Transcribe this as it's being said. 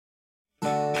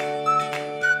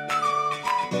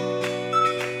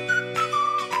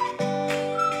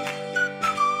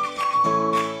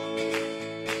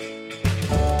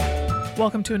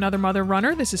Welcome to another Mother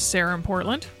Runner. This is Sarah in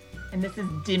Portland. And this is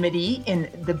Dimity in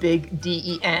the big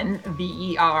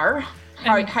D-E-N-V-E-R.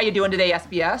 How you doing today,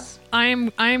 SBS?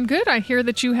 I'm good. I hear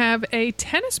that you have a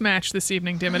tennis match this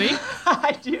evening, Dimity.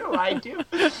 I do.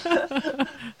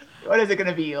 What is it going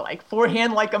to be? Like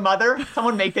forehand like a mother?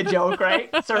 Someone make the joke, right?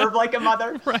 Serve like a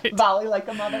mother? Right. Volley like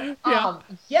a mother? Yeah.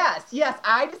 Yes.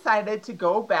 I decided to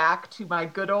go back to my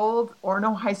good old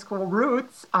Orono High School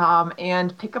roots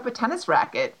and pick up a tennis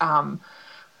racket.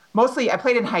 Mostly, I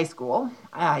played in high school.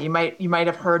 You might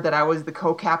have heard that I was the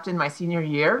co-captain my senior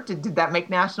year. Did that make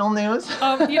national news?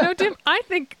 Dim, I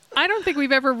don't think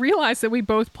we've ever realized that we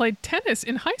both played tennis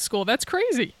in high school. That's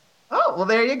crazy. Oh, well,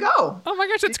 there you go. Oh my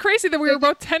gosh, it's crazy that we were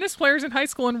both tennis players in high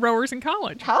school and rowers in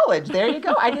college. There you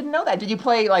go. I didn't know that. Did you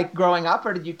play like growing up,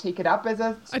 or did you take it up as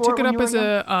a sport? I took it up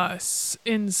as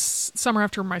in summer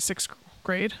after my sixth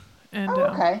grade. And,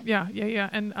 okay. Yeah.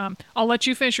 And I'll let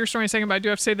you finish your story in a second, but I do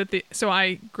have to say that so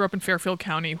I grew up in Fairfield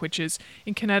County, which is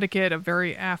in Connecticut, a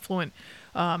very affluent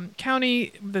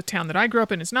county. The town that I grew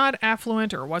up in is not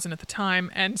affluent, or wasn't at the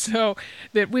time, and so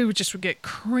that we would get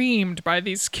creamed by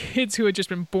these kids who had just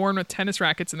been born with tennis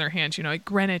rackets in their hands, like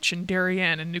Greenwich and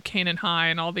Darien and New Canaan High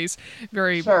and all these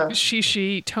very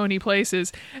shishi Tony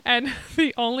places. And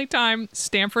the only time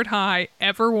Stanford High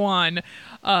ever won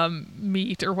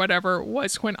meet or whatever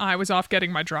was when I was off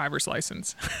getting my driver's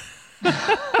license.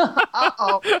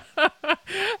 Uh-oh.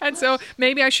 And so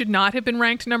maybe I should not have been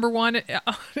ranked number one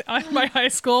at my high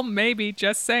school. Maybe,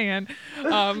 just saying.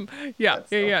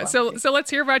 Yeah. So let's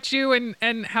hear about you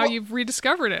and how you've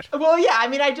rediscovered it. Well, yeah. I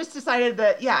mean, I just decided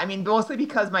that. Yeah. I mean, mostly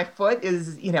because my foot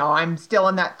is, I'm still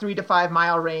in that 3 to 5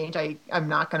 mile range. I'm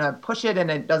not going to push it,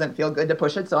 and it doesn't feel good to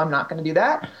push it, so I'm not going to do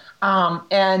that.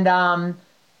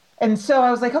 And so I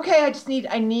was like, okay, I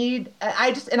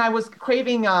was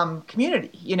craving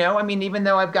community, I mean, even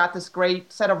though I've got this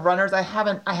great set of runners, I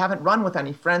haven't run with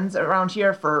any friends around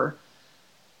here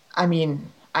I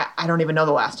don't even know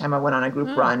the last time I went on a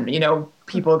group run.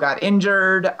 People got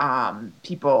injured, I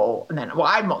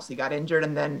mostly got injured.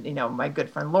 And then, my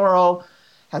good friend Laurel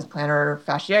has plantar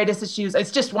fasciitis issues. It's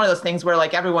just one of those things where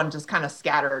like everyone just kind of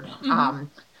scattered. Mm-hmm.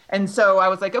 And so I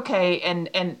was like, okay.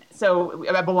 And so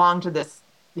I belong to this,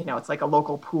 it's like a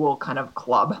local pool kind of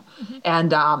club. Mm-hmm.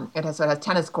 And it has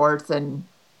tennis courts. And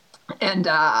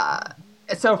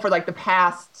so for like the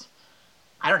past,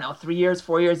 3 years,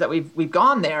 4 years that we've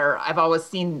gone there, I've always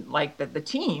seen like the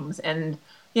teams. And,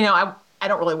 I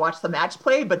don't really watch the match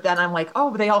play, but then I'm like,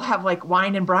 oh, they all have like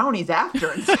wine and brownies after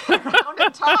and sit around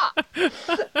and talk.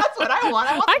 That's what I want.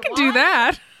 I can do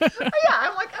that. Yeah,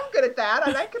 I'm good at that.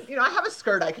 And I can, I have a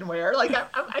skirt I can wear. Like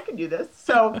I can do this.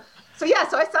 So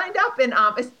I signed up, and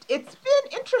it's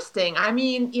been interesting. I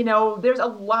mean, there's a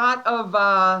lot of,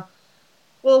 a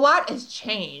lot has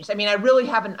changed. I mean, I really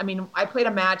haven't. I mean, I played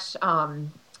a match,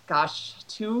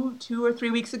 2 or 3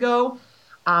 weeks ago,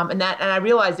 and I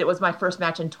realized it was my first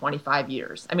match in 25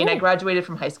 years. I mean, I graduated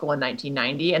from high school in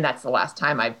 1990, and that's the last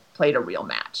time I played a real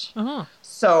match. Uh-huh.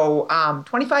 So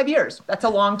 25 years, that's a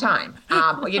long time.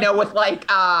 With like,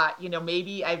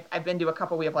 maybe I've been to a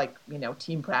couple. We have like,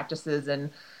 team practices, and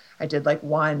I did like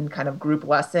one kind of group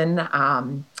lesson.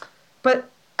 But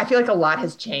I feel like a lot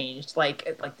has changed.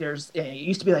 Like there's, it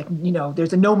used to be like,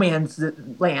 there's a no man's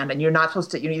land, and you're not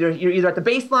supposed to, you're either at the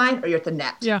baseline or you're at the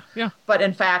net. Yeah. But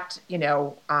in fact,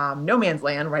 no man's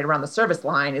land right around the service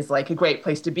line is like a great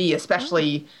place to be,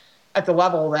 especially at the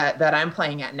level that I'm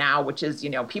playing at now, which is,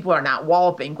 people are not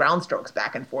walloping ground strokes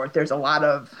back and forth. There's a lot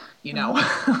of,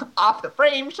 off the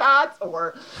frame shots,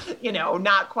 or,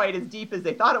 not quite as deep as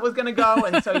they thought it was going to go.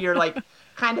 And so you're like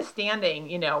kind of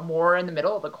standing, more in the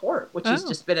middle of the court, which has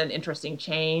just been an interesting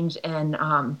change. And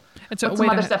so wait,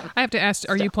 I have to ask,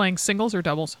 are you playing singles or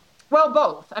doubles? Well,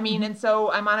 both. I mean, and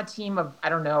so I'm on a team of, I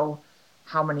don't know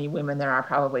how many women there are,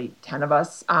 probably 10 of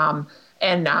us.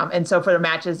 And so for the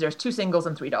matches, there's 2 singles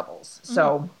and 3 doubles.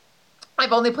 So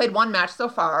I've only played 1 match so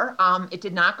far. It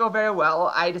did not go very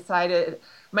well. I decided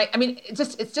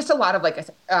it's just a lot of, like I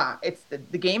said, it's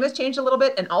the game has changed a little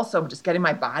bit, and also just getting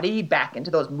my body back into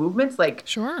those movements, like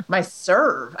my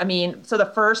serve. I mean, so the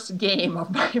very first game of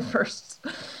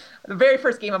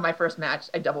my first match,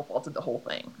 I double faulted the whole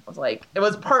thing. I was like, it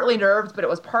was partly nerves, but it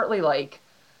was partly like,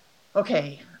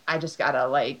 okay, I just gotta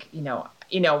like, I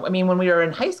mean, when we were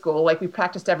in high school, like we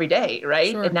practiced every day,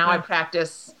 right? And now I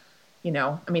practice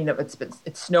I mean,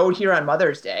 it snowed here on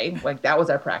Mother's Day. Like that was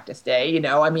our practice day,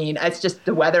 I mean, it's just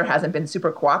the weather hasn't been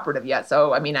super cooperative yet.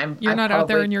 So, I mean, You're I'm not out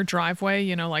there probably in your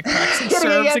driveway, like practicing yeah, yeah,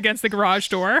 serves yeah. against the garage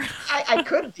door. I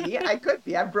could be. I could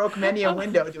be. I broke many a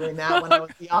window doing that when I was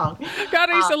young. God,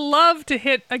 I used Uh, to love to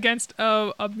hit against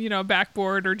a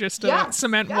backboard or just a yes,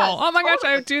 cement wall. yes, Oh my gosh, I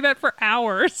totally. would do that for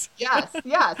hours. Yes,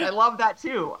 yes, I love that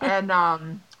too. And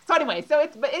so anyway, so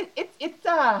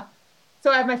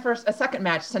I have a second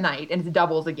match tonight, and it's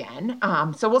doubles again.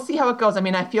 So we'll see how it goes. I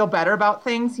mean, I feel better about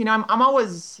things. I'm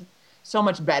always so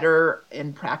much better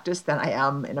in practice than I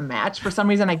am in a match. For some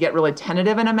reason, I get really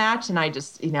tentative in a match, and I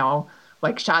just,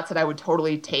 like shots that I would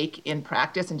totally take in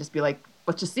practice and just be like,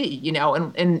 let's just see,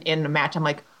 and in a match, I'm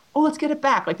like, oh, let's get it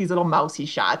back, like these little mousy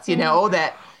shots, that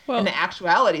in Well, the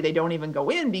actuality they don't even go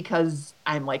in because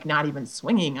I'm like not even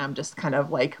swinging. I'm just kind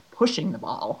of like pushing the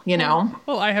ball,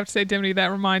 well, I have to say, Dimity, that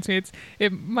reminds me.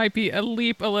 It might be a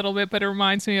leap a little bit, but it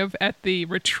reminds me of at the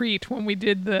retreat when we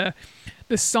did the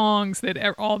songs that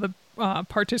all the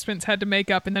participants had to make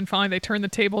up, and then finally they turned the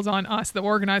tables on us. The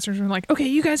organizers were like, "Okay,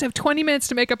 you guys have 20 minutes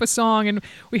to make up a song," and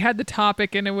we had the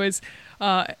topic, and it was,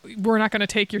 "We're not going to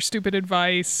take your stupid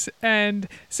advice." And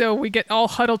so we get all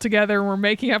huddled together, and we're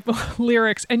making up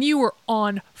lyrics, and you were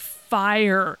on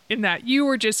fire in that. You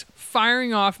were just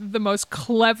firing off the most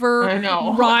clever I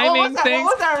know. rhyming things.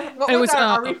 What It was was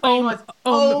our refrain was,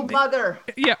 oh mother.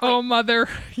 yeah, Wait, oh mother,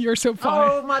 you're so fine.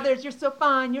 oh mothers, you're so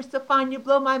fine, you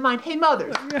blow my mind. Hey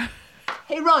mothers, Yeah,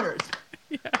 hey runners.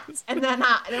 yes. And then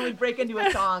we break into a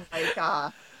song like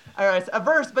or a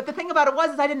verse. But the thing about it was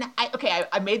is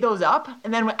I made those up,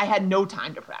 and then I had no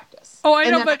time to practice. Oh, I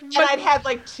And know, then but and I'd had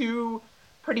like two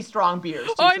pretty strong beers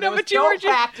too. oh, I So know, there was but you no were just.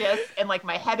 practice, and like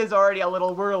my head is already a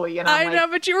little whirly, and I'm I know, like,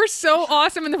 but you were so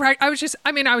awesome in the practice.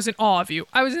 I mean, I was in awe of you.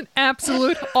 I was in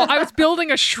absolute awe. I was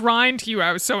building a shrine to you.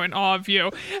 I was so in awe of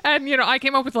you. And, I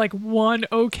came up with like one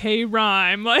okay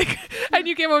rhyme, like, and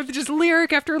you came up with just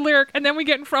lyric after lyric. And then we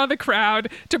get in front of the crowd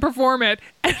to perform it.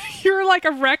 And you're like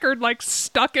a record, like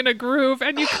stuck in a groove,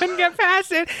 and you couldn't get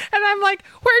past it. And I'm like,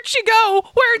 where'd she go?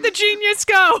 Where'd the genius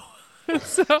go?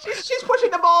 So, she's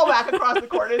pushing the ball back across the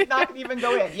court. It's not going to even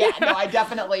go in. Yeah, no, I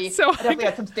definitely, So I definitely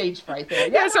had some stage fright there.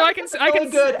 yeah, so no, I can, that's a I really can,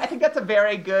 good. I think that's a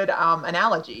very good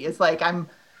analogy. It's like I'm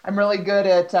really good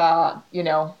at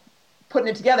putting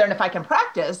it together, and if I can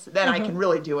practice, then I can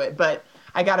really do it. But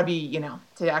I got to be,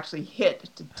 to actually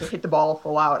to hit the ball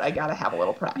full out, I got to have a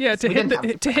little practice. yeah, to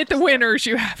hit the winners,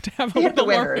 you have to have a hit the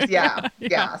little winners.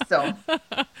 Yeah. So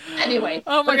anyway,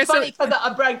 Oh my but it's God, funny because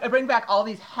I bring back all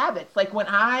these habits. Like when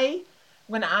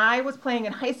I was playing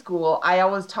in high school, I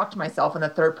always talked to myself in the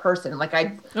third person. Like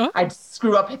Oh. I'd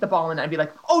screw up, hit the ball, and I'd be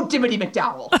like, "Oh, Dimity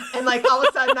McDowell," and like all of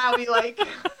a sudden I'll be like,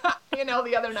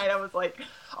 the other night I was like,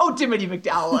 "Oh, Dimity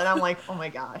McDowell," and I'm like, "Oh my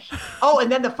gosh." Oh,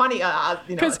 and then the funny,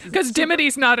 Because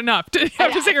Dimity's not enough. You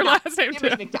have to say your last name too.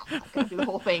 Dimity McDowell, gotta do the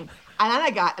whole thing.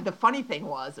 And then the funny thing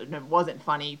was, and it wasn't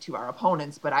funny to our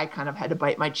opponents, but I kind of had to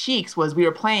bite my cheeks. Was we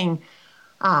were playing.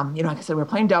 Like I said, we were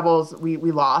playing doubles. We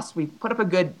lost. We put up a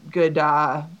good.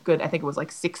 I think it was like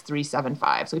 6-3,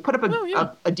 7-5. So we put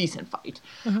up a decent fight.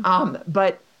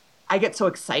 But I get so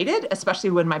excited, especially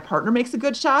when my partner makes a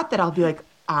good shot, that I'll be like,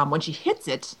 when she hits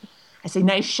it, I say,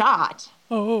 "Nice shot."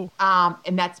 Oh.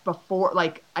 And that's before,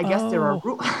 like, I guess there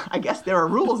are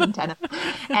rules in tennis,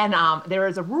 and there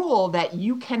is a rule that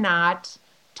you cannot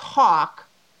talk.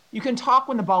 You can talk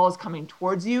when the ball is coming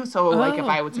towards you. So like if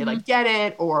I would say like get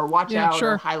it or watch out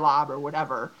sure. or high lob or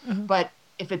whatever. But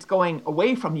if it's going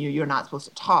away from you, you're not supposed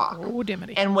to talk. Oh,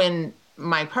 Dimity. And when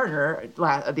my partner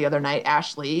the other night,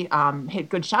 Ashley, hit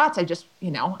good shots, I just,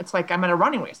 it's like I'm in a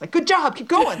running race. Like, good job, keep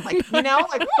going. Like, like,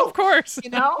 woo, Of course.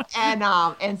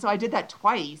 and so I did that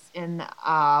twice, and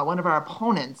one of our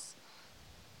opponents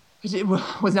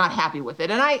was not happy with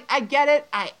it. And I get it.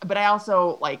 But I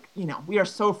also like, we are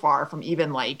so far from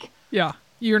even like, Yeah.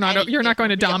 You're not going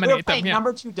to dominate we're playing them. Yeah.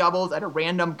 number 2 doubles at a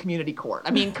random community court.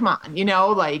 I mean, come on,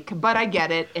 but I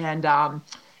get it. And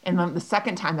then the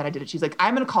second time that I did it, she's like,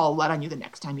 "I'm going to call a let on you the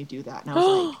next time you do that." And I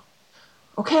was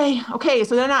like, okay.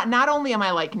 So then not only am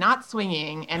I like not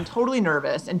swinging and totally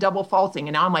nervous and double faulting,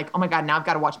 and now I'm like, oh my God, now I've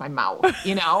got to watch my mouth,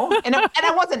 and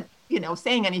I wasn't,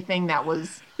 saying anything that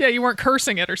was. Yeah, you weren't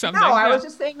cursing it or something. No, I Yeah. was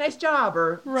just saying nice job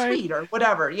or Right. sweet or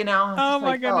whatever, Oh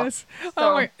my goodness.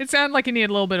 It sounded like you needed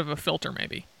a little bit of a filter,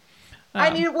 maybe.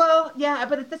 But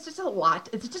it's just a lot.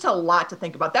 It's just a lot to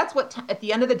think about. That's what, at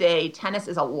the end of the day, tennis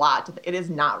is a lot. It is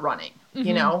not running,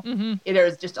 It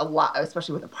is just a lot,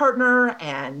 especially with a partner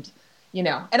and,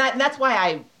 and that's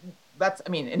why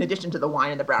in addition to the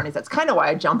wine and the brownies, that's kind of why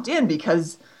I jumped in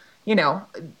because, you know,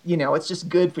 it's just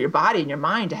good for your body and your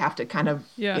mind to have to kind of,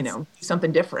 Yes. do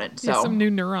something different. Yeah, some So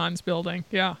new neurons building.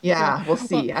 Yeah, yeah. yeah, we'll Well,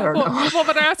 see. I don't well, know. well,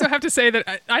 but I also have to say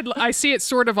that I see it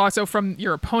sort of also from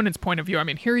your opponent's point of view. I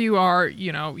mean, here you are,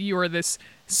 you are this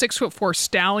 6'4"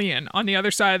 stallion on the other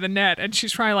side of the net, and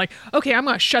she's trying like, okay, I'm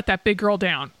gonna shut that big girl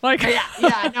down. Like, Yeah,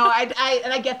 yeah, no, and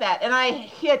I get that, and I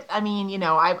hit. I mean,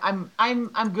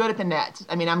 I'm good at the net.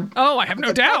 I mean, oh, I have I'm no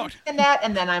good playing doubt. the net,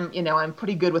 and then I'm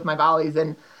pretty good with my volleys,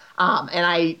 and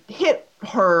I hit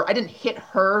her. I didn't hit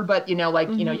her, but like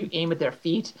you aim at their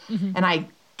feet, and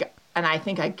I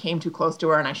think I came too close to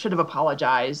her, and I should have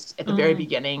apologized at the very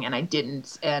beginning, and I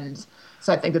didn't, and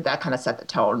so I think that kind of set the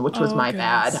tone, which was Oh my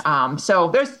bad. goodness. So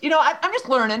there's, I'm just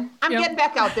learning. I'm Yep. getting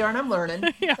back out there, and I'm learning.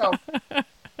 Yeah. So.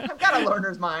 I've got a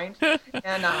learner's mind, and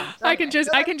so I can anyway, just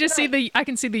so I that's can just see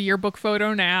tonight. the yearbook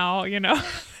photo now.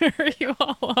 There you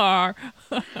all are.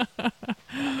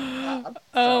 Yeah.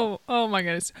 So Oh my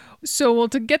goodness. So, well,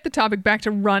 to get the topic back to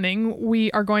running,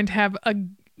 we are going to have a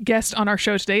guest on our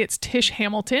show today. It's Tish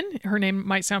Hamilton. Her name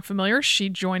might sound familiar. She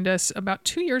joined us about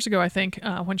 2 years ago, I think,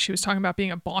 when she was talking about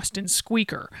being a Boston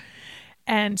squeaker.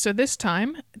 And so this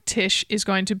time, Tish is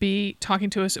going to be talking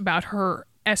to us about her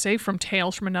essay from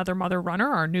Tales from Another Mother Runner,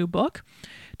 our new book.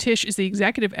 Tish is the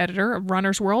executive editor of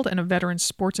Runner's World and a veteran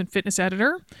sports and fitness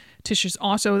editor. Tish is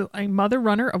also a mother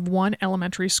runner of one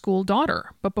elementary school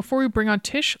daughter. But before we bring on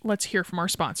Tish, let's hear from our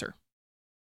sponsor.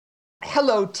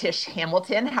 hello, Tish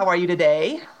Hamilton. How are you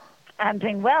today? I'm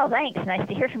doing well, thanks. Nice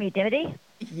to hear from you, Dimity.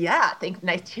 Yeah, thanks.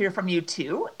 Nice to hear from you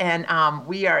too. And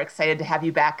we are excited to have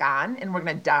you back on, and we're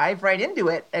going to dive right into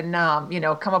it, and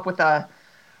come up with a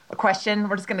question.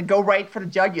 We're just going to go right for the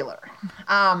jugular.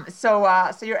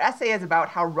 So your essay is about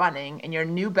how running and your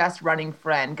new best running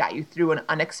friend got you through an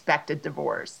unexpected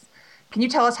divorce. Can you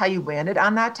tell us how you landed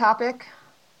on that topic?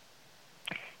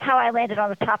 How I landed on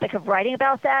the topic of writing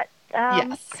about that?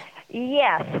 Yes.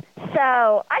 Yes.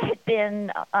 So I had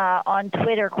been on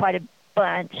Twitter quite a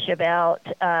bunch about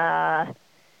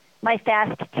my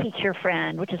fast teacher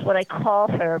friend, which is what I call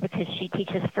her because she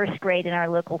teaches first grade in our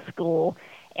local school,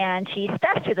 and she's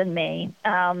faster than me.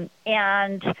 And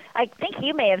I think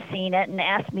you may have seen it and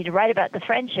asked me to write about the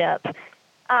friendship.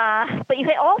 But you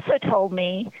had also told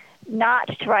me not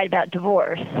to write about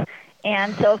divorce.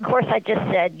 And so, of course, I just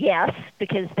said yes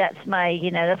because that's my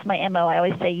MO. I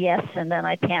always say yes, and then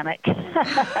I panic.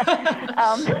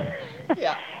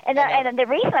 Yeah. And the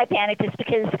reason I panicked is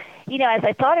because, as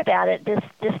I thought about it,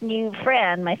 this new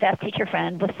friend, my fast teacher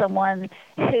friend, was someone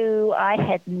who I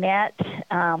had met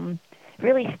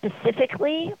really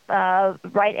specifically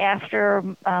right after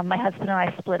my husband and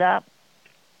I split up,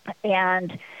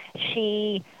 and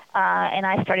she and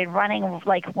I started running.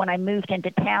 Like when I moved into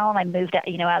town, I moved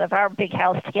out of our big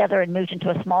house together and moved into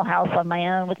a small house on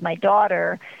my own with my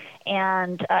daughter.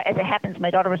 And as it happens,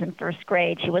 my daughter was in first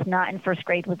grade. She was not in first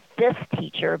grade with this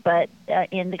teacher, but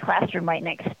in the classroom right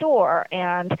next door.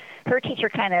 And her teacher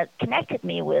kind of connected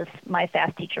me with my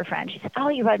fast teacher friend. She said, "Oh,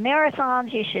 you run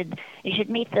marathons. You should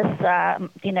meet this,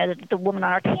 the woman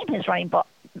on our team who's running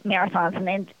marathons." And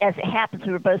then, as it happens,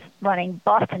 we were both running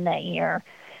Boston that year.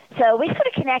 So we sort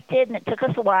of connected, and it took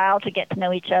us a while to get to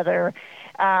know each other.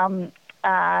 And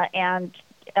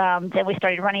then we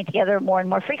started running together more and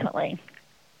more frequently.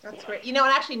 That's great. And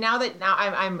actually now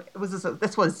I'm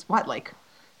this was what, like,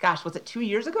 gosh, was it 2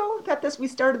 years ago that we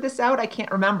started this out? I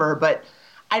can't remember, but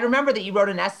I remember that you wrote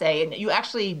an essay, and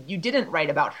you didn't write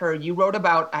about her. You wrote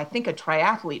about, I think, a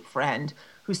triathlete friend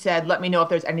who said, "Let me know if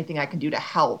there's anything I can do to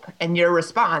help." And your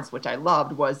response, which I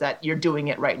loved, was that you're doing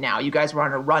it right now. You guys were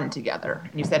on a run together,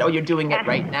 and you said, "Oh, you're doing it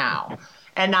right now."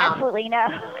 And Absolutely no.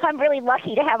 I'm really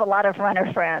lucky to have a lot of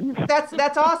runner friends.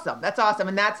 that's awesome. That's awesome,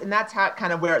 and that's how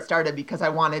kind of where it started, because I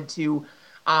wanted to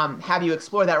have you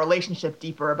explore that relationship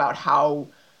deeper about how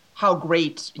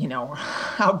great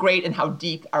how great and how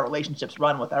deep our relationships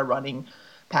run with our running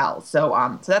pals.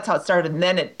 So that's how it started, and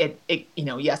then it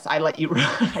yes, I let you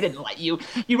I didn't let you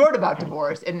wrote about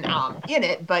divorce in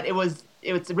it, but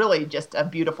it's really just a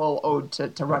beautiful ode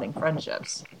to running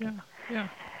friendships. Yeah, yeah.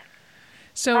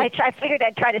 So I figured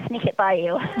I'd try to sneak it by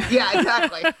you. Yeah,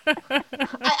 exactly.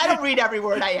 I don't read every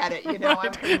word I edit,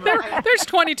 right. There's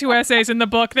 22 essays in the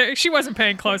book. She wasn't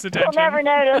paying close attention. You'll never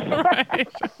notice.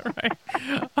 Right.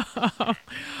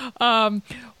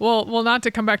 Well, not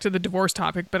to come back to the divorce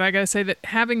topic, but I gotta say that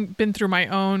having been through my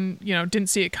own, didn't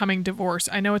see it coming divorce,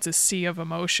 I know it's a sea of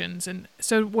emotions. And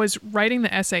so was writing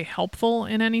the essay helpful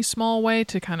in any small way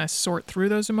to kind of sort through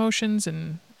those emotions?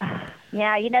 And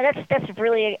yeah, that's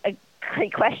really a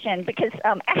great question, because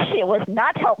actually it was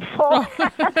not helpful.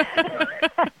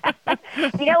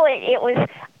 It was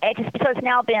just because it's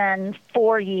now been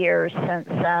 4 years since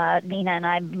Nina and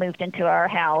I moved into our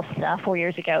house 4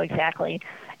 years ago exactly,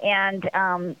 and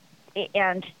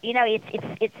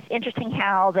it's interesting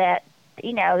how that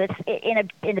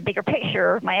it's in the bigger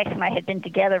picture. My ex and I had been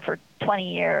together for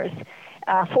 20 years.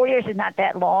 4 years is not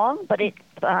that long, but it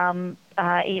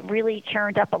really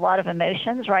churned up a lot of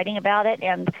emotions writing about it,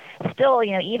 and still,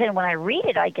 even when I read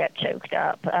it, I get choked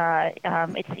up.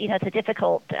 It's a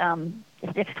difficult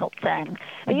thing.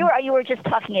 But you were just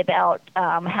talking about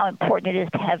how important it is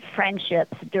to have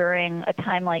friendships during a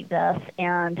time like this,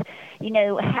 and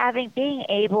being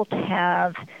able to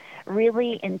have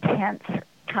really intense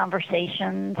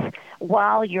conversations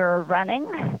while you're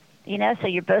running. So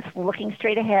you're both looking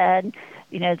straight ahead.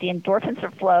 The endorphins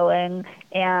are flowing,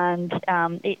 and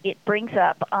it brings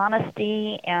up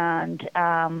honesty and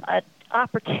an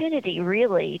opportunity,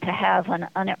 really, to have an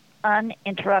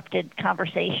uninterrupted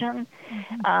conversation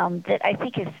that I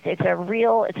think it's a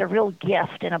real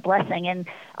gift and a blessing. And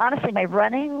honestly, my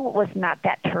running was not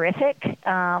that terrific.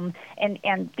 And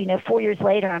 4 years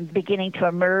later, I'm beginning to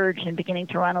emerge and beginning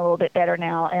to run a little bit better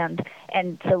now.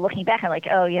 And so looking back, I'm like,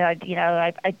 oh yeah,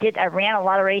 I ran a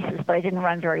lot of races, but I didn't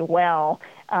run very well.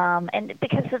 And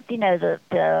because of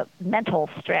the mental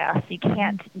stress,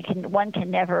 one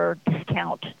can never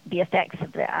discount the effects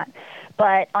of that.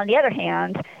 But on the other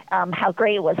hand, how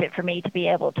great was it for me to be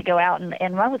able to go out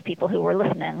and run with people who were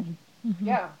listening? Mm-hmm.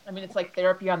 Yeah, I mean, it's like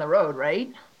therapy on the road,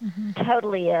 right? Mm-hmm.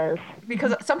 Totally is.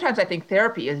 Because sometimes I think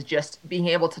therapy is just being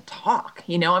able to talk,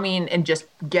 and just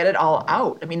get it all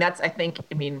out. I mean,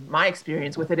 my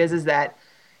experience with it is that,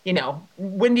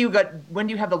 when do you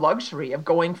have the luxury of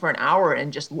going for an hour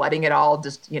and just letting it all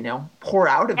just, pour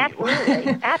out of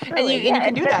Absolutely. you? Absolutely. And you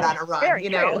can do that on a run,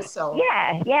 true. so.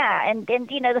 Yeah. And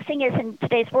the thing is, in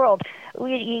today's world,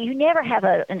 you never have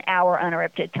an hour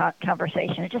uninterrupted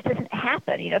conversation. It just doesn't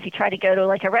happen. If you try to go to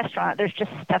like a restaurant, there's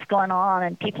just stuff going on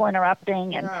and people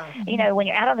interrupting. And, when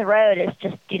you're out on the road, it's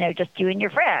just you and your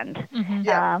friend. Mm-hmm.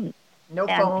 Yeah. No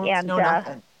phones, no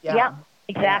nothing. Yeah. Yep,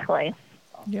 exactly. Yeah.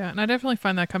 Yeah, and I definitely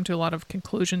find that I come to a lot of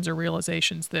conclusions or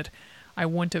realizations that I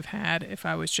wouldn't have had if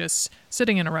I was just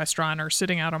sitting in a restaurant or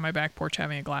sitting out on my back porch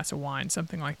having a glass of wine,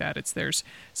 something like that. There's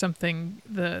something,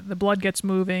 the blood gets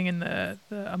moving and the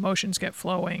emotions get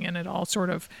flowing and it all sort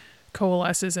of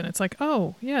coalesces, and it's like,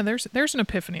 oh yeah, there's an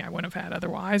epiphany I wouldn't have had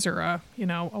otherwise, or a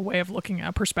way of looking at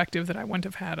a perspective that I wouldn't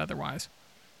have had otherwise.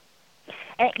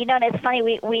 And, and it's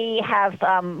funny, we have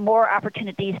more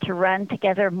opportunities to run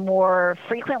together more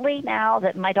frequently now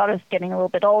that my daughter's getting a little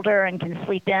bit older and can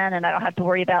sleep in, and I don't have to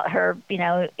worry about her,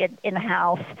 in the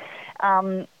house.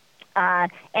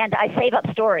 And I save up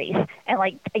stories, and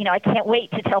I can't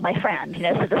wait to tell my friend.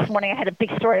 So this morning I had a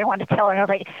big story I wanted to tell her, and I was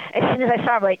like, as soon as I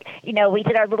saw her, we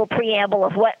did our little preamble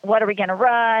of what are we going to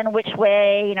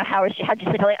how'd you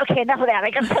sleep? I'm like, okay, enough of that.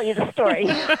 I got to tell you the story.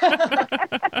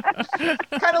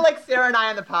 Kind of like Sarah and I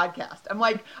on the podcast. I'm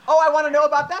like, oh, I want to know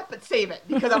about that, but save it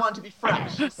because I want it to be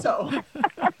fresh. So,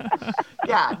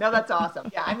 yeah, no, that's awesome.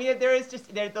 Yeah, I mean, there's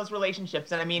those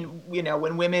relationships, and I mean,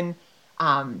 when women.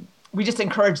 We just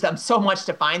encourage them so much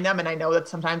to find them. And I know that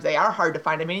sometimes they are hard to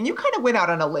find. I mean, you kind of went out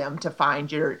on a limb to find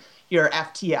your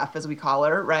FTF, as we call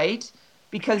her, right?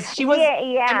 Because she was,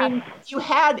 yeah. I mean, you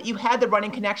had the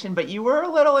running connection, but you were a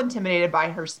little intimidated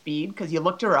by her speed because you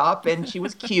looked her up and she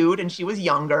was cute and she was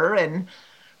younger and,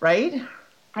 right?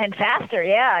 And faster,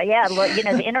 yeah. Look,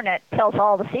 the internet tells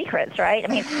all the secrets, right? I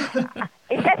mean,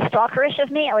 is that stalkerish of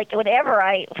me? Like, whenever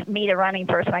I meet a running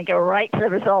person, I go right to the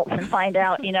results and find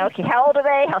out, okay, how old are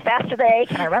they? How fast are they?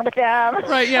 Can I run with them?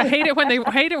 Right, yeah. Hate it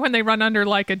when they run under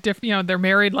like a their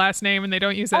married last name and they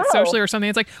don't use that socially or something.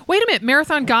 It's like, wait a minute,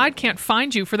 Marathon God can't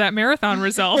find you for that marathon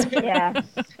result. Yeah.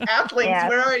 Athletes,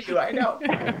 where are you? I know.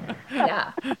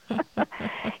 Yeah.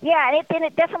 Yeah, and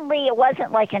it definitely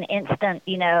wasn't like an instant,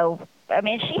 I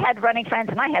mean, she had running friends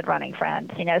and I had running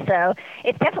friends, so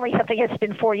it's definitely something that's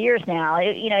been 4 years now.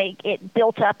 It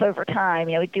built up over time.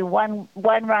 We'd do one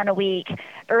run a week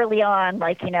early on,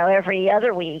 every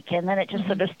other week, and then it just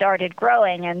sort of started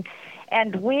growing.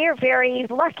 And we're very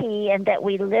lucky in that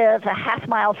we live a half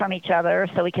mile from each other,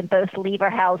 so we can both leave our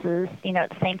houses, at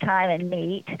the same time and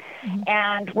meet. Mm-hmm.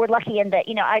 And we're lucky in that,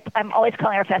 I'm always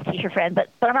calling her a fast teacher friend, but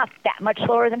I'm not that much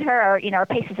slower than her. Our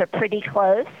paces are pretty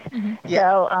close. Mm-hmm.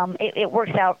 Yeah. So it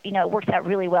works out,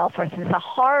 really well for us. And it's a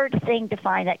hard thing to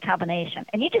find that combination.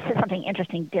 And you just said something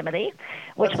interesting, Dimity,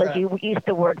 which was you used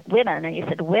the word women, and you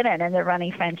said women and their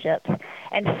running friendships.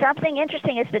 And something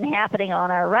interesting has been happening on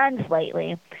our runs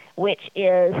lately, which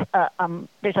is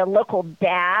there's a local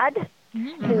dad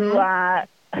who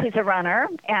who's a runner,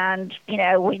 and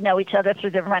we know each other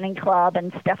through the running club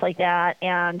and stuff like that.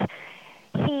 And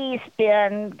he's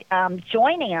been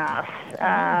joining us.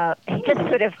 He just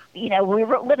sort of, we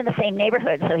live in the same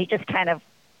neighborhood, so he just kind of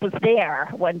was there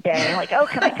one day, like, oh,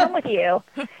 can I come with you?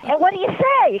 And what do you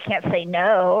say? You can't say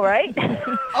no, right?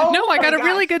 No, I got a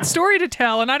really good story to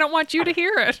tell, and I don't want you to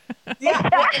hear it. Yeah,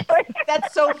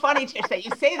 that's so funny, Tish, that you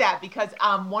say that, because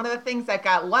one of the things that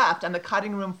got left on the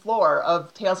cutting room floor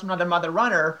of Tales from Another Mother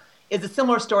Runner is a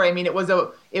similar story. I mean, it was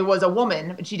a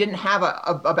woman, and she didn't have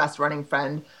a best running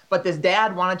friend, but this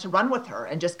dad wanted to run with her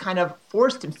and just kind of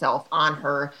forced himself on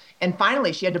her, and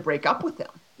finally she had to break up with him,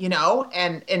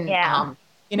 and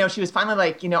she was finally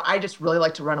like, I just really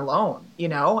like to run alone,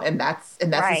 and that's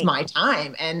right. is my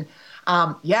time. And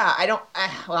I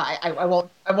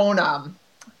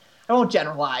won't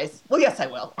generalize. Well, yes, I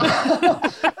will.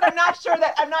 But I'm not sure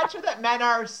that men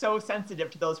are so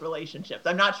sensitive to those relationships.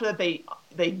 I'm not sure that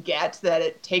they get that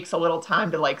it takes a little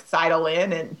time to like sidle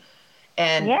in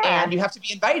and you have to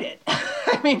be invited.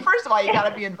 I mean, first of all, you got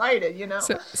to be invited,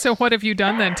 So what have you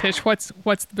done then, Tish? What's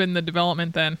been the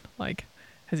development then? Like,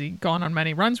 has he gone on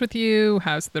many runs with you?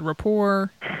 How's the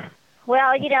rapport?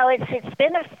 Well, it's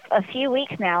been a few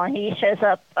weeks now, and he shows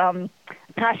up. I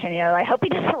hope he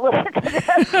doesn't listen to this.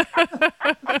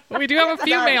 We do have a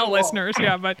few male listeners,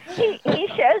 yeah, but he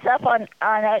shows up on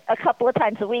a couple of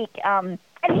times a week.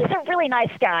 And he's a really nice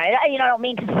guy. I don't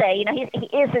mean to say, he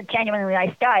is a genuinely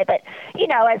nice guy, but,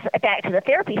 as back to the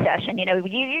therapy session,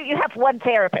 you have one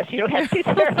therapist. You don't have two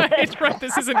therapists. Right.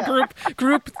 This isn't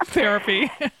group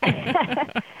therapy.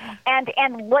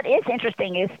 And what is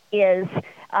interesting is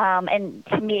and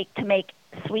to make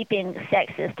sweeping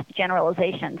sexist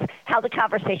generalizations, how the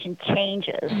conversation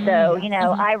changes. So,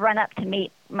 I run up to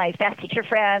meet my fast teacher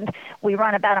friend. We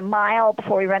run about a mile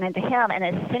before we run into him, and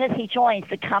as soon as he joins,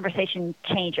 the conversation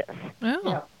changes.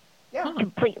 Oh. Yeah.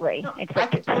 Completely. No, it's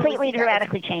like completely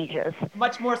dramatically changes.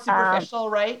 Much more superficial,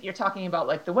 right? You're talking about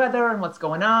like the weather and what's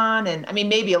going on, and I mean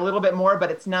maybe a little bit more,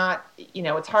 but it's not,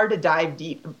 it's hard to dive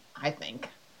deep, I think.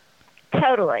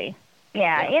 Totally.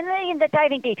 Yeah. In the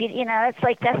diving deep, it's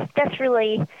like that's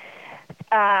really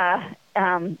that's,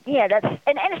 and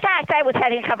in fact, I was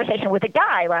having a conversation with a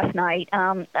guy last night,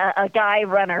 a guy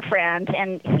runner friend,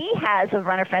 and he has a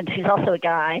runner friend who's also a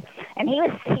guy, and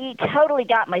he totally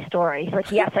got my story. He's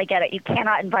like, yes, I get it. You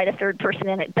cannot invite a third person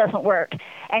in. It doesn't work.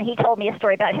 And he told me a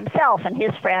story about himself and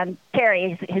his friend,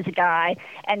 Terry, who's a guy,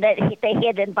 and that he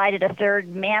had invited a third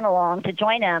man along to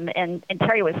join him, and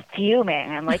Terry was fuming.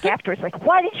 And like afterwards, like,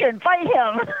 why did you invite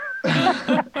him?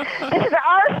 This is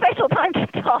our special time to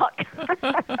talk.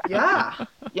 Yeah.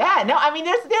 No, I mean,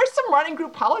 there's some running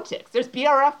group politics. There's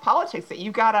BRF politics that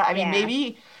you gotta. I mean,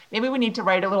 maybe we need to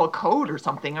write a little code or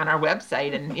something on our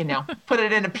website and put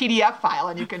it in a PDF file,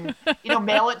 and you can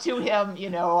mail it to him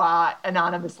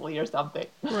anonymously or something.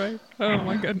 Right. Oh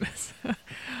my goodness.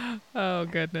 Oh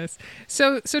goodness.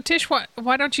 So Tish,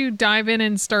 why don't you dive in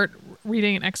and start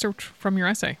reading an excerpt from your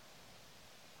essay?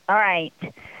 All right.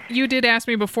 You did ask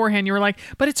me beforehand. You were like,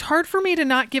 but it's hard for me to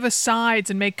not give asides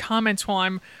and make comments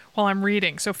while I'm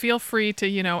reading. So feel free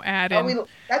to add in.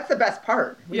 That's the best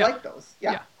part. We like those.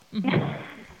 Yeah.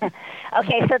 Mm-hmm.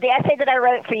 Okay, so the essay that I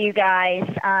wrote for you guys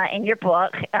in your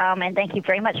book, and thank you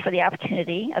very much for the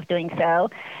opportunity of doing so,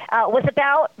 was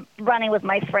about running with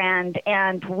my friend,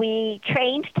 and we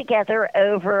trained together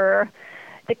over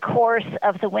the course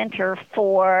of the winter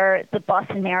for the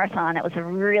Boston Marathon. It was a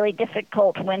really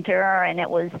difficult winter, and it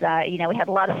was, we had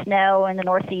a lot of snow in the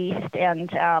Northeast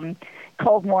and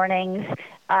cold mornings,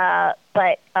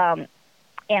 and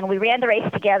we ran the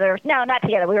race together. No, not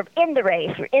together. We were in the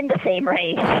race. We were in the same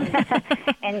race.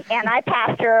 and I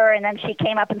passed her, and then she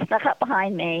came up and snuck up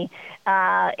behind me.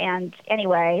 And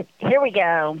anyway, here we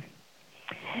go.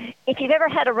 If you've ever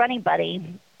had a running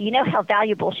buddy, you know how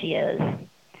valuable she is.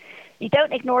 You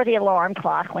don't ignore the alarm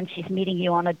clock when she's meeting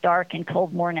you on a dark and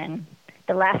cold morning.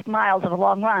 The last miles of a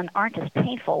long run aren't as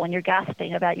painful when you're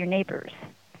gossiping about your neighbors.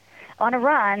 On a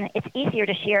run, it's easier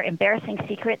to share embarrassing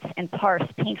secrets and parse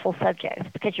painful subjects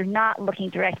because you're not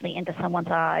looking directly into someone's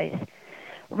eyes.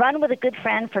 Run with a good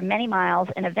friend for many miles,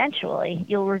 and eventually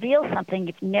you'll reveal something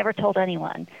you've never told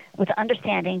anyone, with the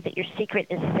understanding that your secret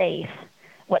is safe.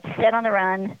 What's said on the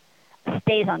run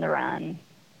stays on the run.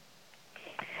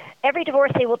 Every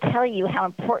divorcee will tell you how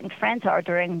important friends are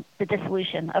during the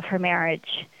dissolution of her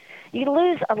marriage. You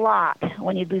lose a lot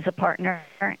when you lose a partner,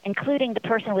 including the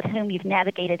person with whom you've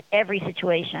navigated every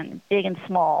situation, big and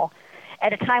small,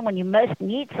 at a time when you most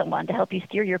need someone to help you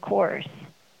steer your course.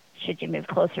 Should you move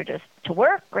closer to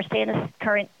work or stay in the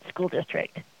current school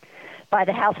district? buy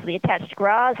the house with the attached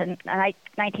garage and a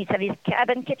 1970s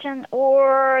cabin kitchen,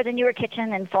 or the newer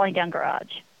kitchen and falling down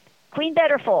garage. Queen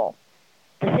bed or full?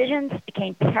 Decisions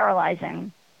became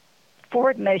paralyzing.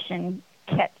 Forward motion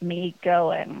kept me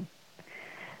going.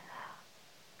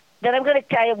 Then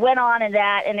I went on in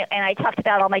that, and I talked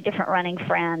about all my different running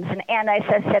friends. And as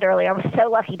I said earlier, I was so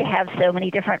lucky to have so many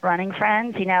different running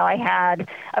friends. I had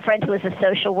a friend who was a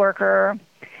social worker,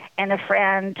 and a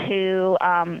friend who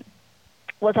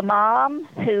was a mom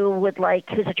who's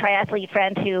a triathlete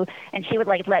friend and she would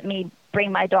let me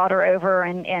bring my daughter over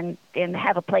and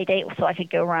have a play date so I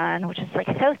could go run, which is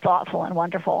so thoughtful and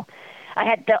wonderful. I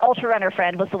had the ultra runner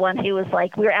friend was the one who was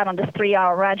we were out on this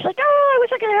 3-hour run. She's like, oh, I wish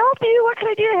I could help you. What can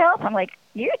I do to help? I'm like,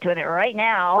 you're doing it right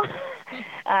now.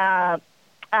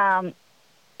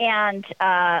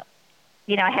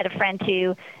 I had a friend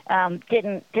who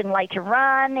didn't like to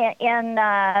run in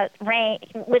rain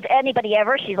with anybody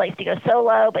ever. She likes to go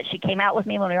solo, but she came out with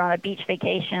me when we were on a beach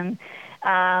vacation.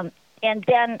 And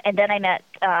then I met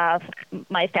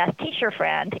my fast teacher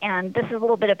friend, and this is a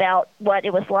little bit about what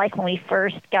it was like when we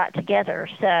first got together.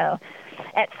 So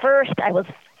at first I was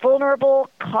vulnerable,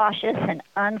 cautious, and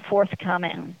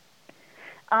unforthcoming.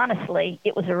 Honestly,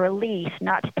 it was a relief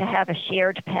not to have a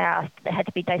shared past that had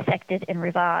to be dissected and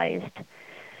revised.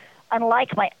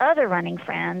 Unlike my other running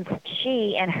friends,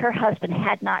 she and her husband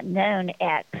had not known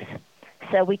X,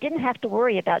 so we didn't have to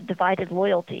worry about divided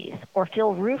loyalties or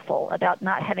feel rueful about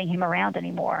not having him around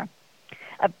anymore.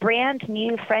 A brand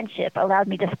new friendship allowed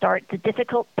me to start the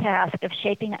difficult task of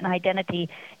shaping an identity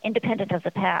independent of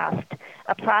the past,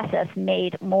 a process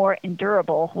made more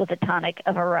endurable with the tonic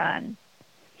of a run.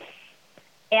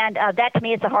 And that to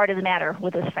me is the heart of the matter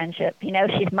with this friendship.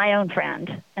 She's my own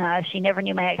friend. She never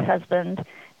knew my ex-husband,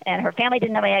 and her family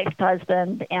didn't know my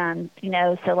ex-husband. And,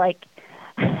 so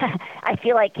I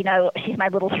feel like, she's my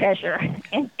little treasure,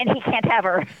 and he can't have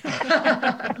her.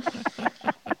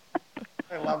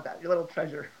 I love that. Your little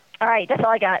treasure. All right. That's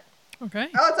all I got. Okay.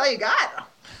 Oh, that's all you got?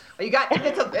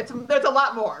 There's a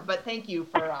lot more, but thank you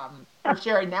for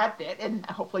sharing that bit, and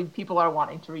hopefully people are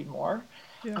wanting to read more.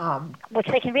 Yeah. Which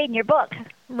they can read in your book.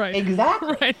 Right.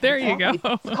 Exactly. Right. There you go.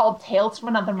 It's called Tales from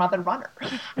Another Mother Runner.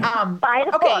 Buy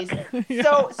the book.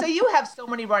 Yeah. So you have so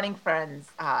many running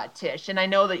friends, Tish, and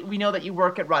we know that you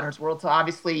work at Runner's World, so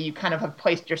obviously you kind of have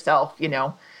placed yourself, in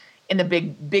the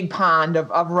big pond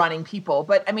of running people.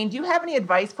 But do you have any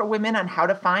advice for women on how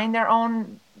to find their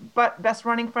own best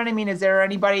running friend? Is there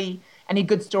any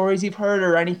good stories you've heard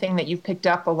or anything that you've picked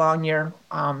up along your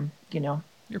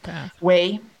your path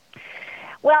way?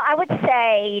 Well, I would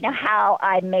say, how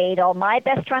I made all my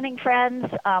best running friends,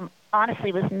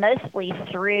 honestly, was mostly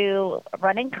through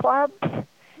running clubs.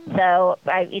 So,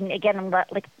 I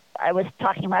was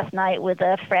talking last night with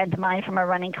a friend of mine from a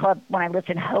running club when I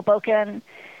lived in Hoboken,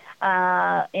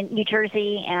 in New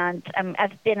Jersey, and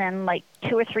I've been in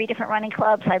 2 or 3 different running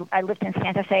clubs. I lived in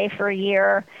Santa Fe for a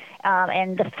year,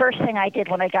 and the first thing I did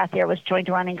when I got there was join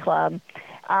a running club.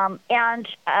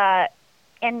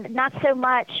 And not so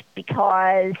much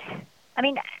because,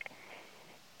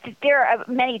 there are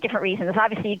many different reasons.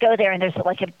 Obviously, you go there and there's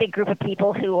a big group of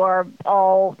people who are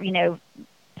all,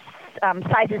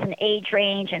 sizes and age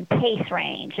range and pace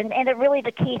range. And really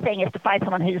the key thing is to find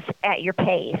someone who's at your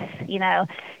pace,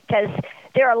 because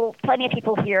there are plenty of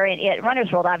people here at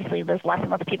Runner's World. Obviously, there's lots and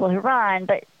lots of people who run,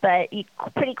 but you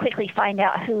pretty quickly find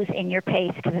out who's in your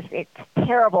pace, because it's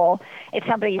terrible if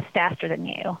somebody's faster than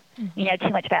you, too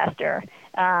much faster,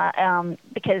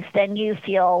 because then you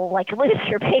feel like a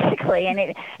loser, basically,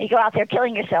 and you go out there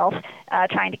killing yourself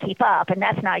trying to keep up, and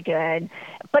that's not good.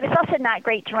 But it's also not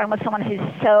great to run with someone who's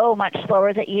so much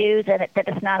slower than you that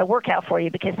it's not a workout for you,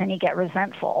 because then you get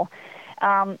resentful.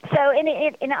 And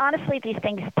honestly, these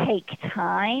things take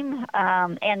time.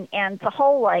 And the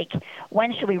whole,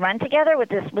 when should we run together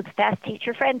with fast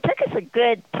teacher friend took us a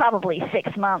good probably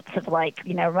 6 months of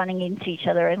running into each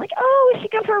other and oh, we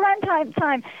should go for a run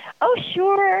time. Oh,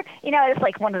 sure.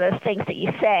 It's one of those things that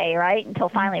you say, right? Until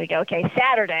finally we go, okay,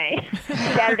 Saturday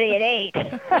at 8.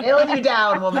 Nailing you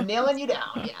down, woman, nailing you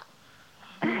down.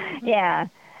 Yeah.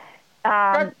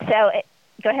 Yeah.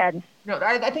 Go ahead. No,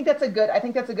 I think that's a good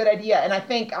idea. And I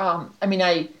think,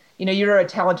 you're a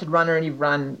talented runner and you've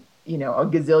run, a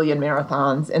gazillion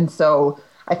marathons. And so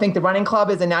I think the running club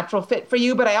is a natural fit for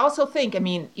you. But I also think,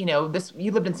 you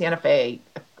lived in Santa Fe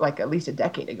at least a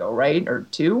decade ago, right? Or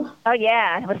 2? Oh,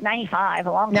 yeah. It was 95,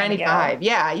 a long time ago. 95,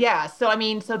 yeah.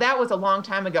 So that was a long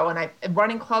time ago. And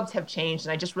running clubs have changed.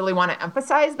 And I just really want to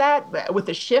emphasize that with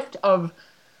the shift of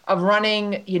of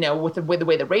running, with the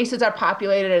way the races are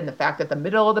populated and the fact that the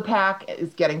middle of the pack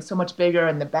is getting so much bigger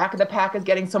and the back of the pack is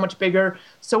getting so much bigger.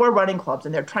 So are running clubs,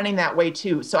 and they're trending that way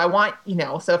too. So I want,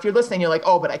 so if you're listening, you're like,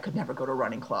 oh, but I could never go to a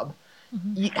running club.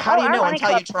 How do you know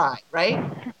until you try, right?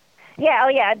 Yeah, oh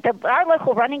yeah. Our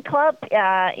local running club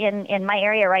in my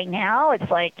area right now, it's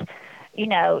like,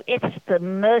 it's the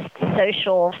most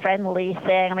social, friendly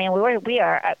thing. I mean, we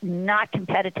are not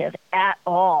competitive at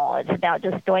all. It's about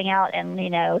just going out and,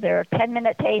 they're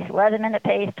 10-minute pace, 11-minute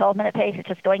pace, 12-minute pace. It's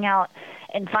just going out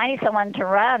and finding someone to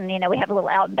run. We have a little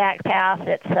out and back path.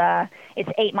 It's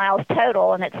 8 miles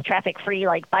total, and it's traffic free,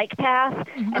 like bike path.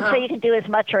 Mm-hmm. And so you can do as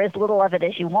much or as little of it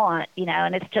as you want,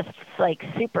 and it's just like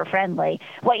super friendly.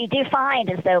 What you do find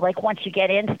is though, like once you get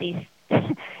into these,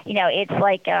 it's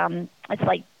like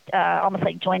almost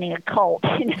like joining a cult,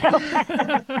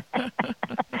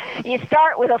 You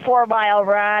start with a 4-mile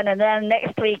run, and then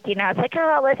next week, it's like,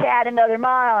 oh, let's add another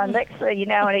mile, and next,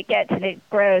 and it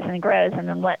grows and grows, and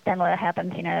then what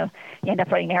happens, you end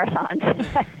up running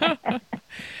marathons.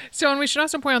 So, and we should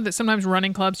also point out that sometimes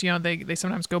running clubs, they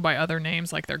sometimes go by other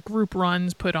names, like they're group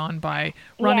runs put on by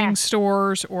running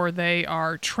stores, or they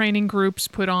are training groups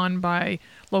put on by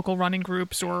local running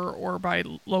groups or by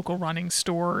local running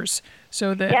stores.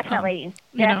 So that definitely,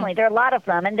 there are a lot of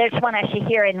them, and there's one actually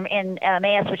here in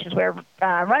Emmaus, which is where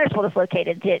Runners World is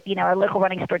located. That our local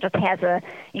running store just has a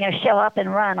show up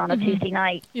and run on a Tuesday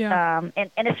night, and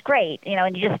it's great,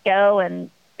 and you just go and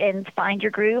find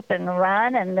your group and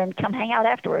run, and then come hang out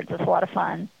afterwards. It's a lot of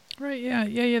fun. Right, yeah.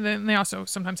 Then they also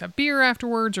sometimes have beer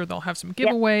afterwards, or they'll have some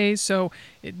giveaways. Yep. So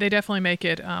they definitely make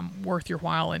it worth your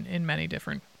while in many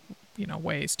different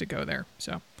ways to go there.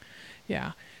 So,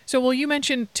 yeah. So, well, you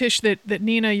mentioned, Tish, that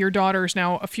Nina, your daughter, is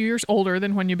now a few years older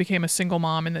than when you became a single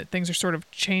mom, and that things are sort of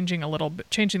changing a little bit,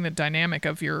 changing the dynamic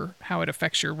of how it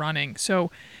affects your running.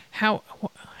 So, how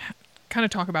kind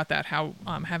of talk about that? How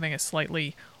having a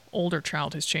slightly older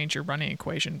child has changed your running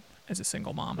equation as a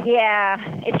single mom? Yeah,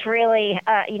 it's really,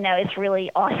 it's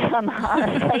really awesome,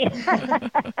 honestly.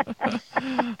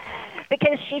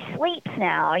 Because she sleeps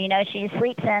now, she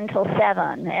sleeps until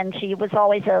 7, and she was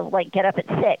always get up at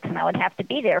 6, and I would have to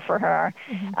be there for her.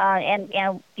 Mm-hmm.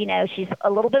 And she's a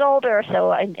little bit older,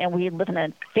 so, and we live in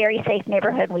a very safe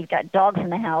neighborhood. We've got dogs in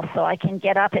the house, so I can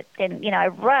get up I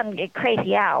run a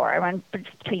crazy hour. I run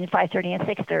between 5:30 and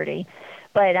 6:30.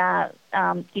 But,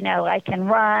 I can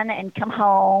run and come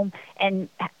home and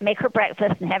make her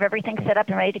breakfast and have everything set up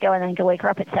and ready to go, and then go wake her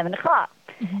up at 7 o'clock.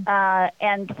 Mm-hmm.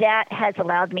 And that has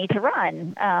allowed me to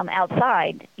run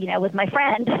outside, with my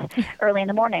friend early in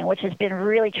the morning, which has been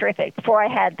really terrific. Before I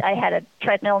had a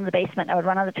treadmill in the basement. I would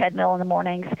run on the treadmill in the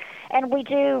mornings. And we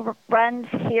do runs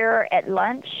here at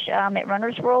lunch at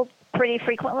Runner's World pretty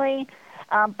frequently.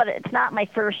 But it's not my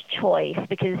first choice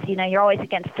because, you're always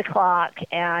against the clock,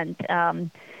 and,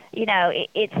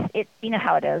 it's you know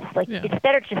how it is. It's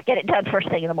better to just get it done first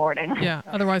thing in the morning. Yeah.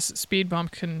 Otherwise, speed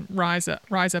bump can rise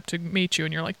up to meet you,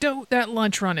 and you're like, that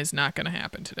lunch run is not going to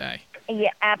happen today.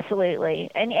 Yeah, absolutely.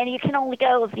 And you can only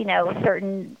go, a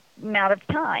certain amount of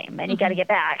time, and you got to get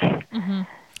back. Mm-hmm.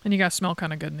 And you got to smell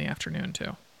kind of good in the afternoon,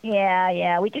 too.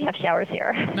 Yeah. We do have showers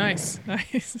here. Nice.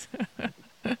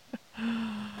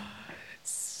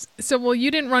 So, well, you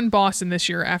didn't run Boston this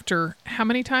year after how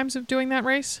many times of doing that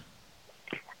race?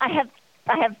 I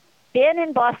have been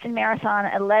in Boston Marathon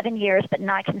 11 years, but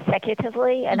not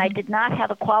consecutively, and I did not have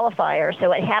a qualifier. So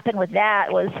what happened with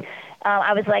that was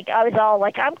I was all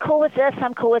like, I'm cool with this.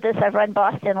 I've run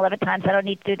Boston 11 times. I don't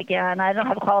need to do it again. I don't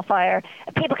have a qualifier.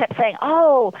 And people kept saying,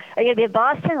 oh, are you going to be in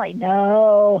Boston? Like,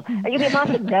 no. Are you going to be in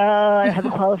Boston? No, I don't have a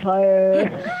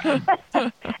qualifier.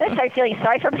 And I started feeling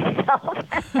sorry for myself.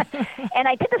 And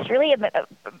I did this really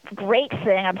great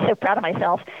thing. I'm so proud of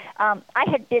myself.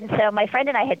 My friend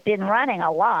and I had been running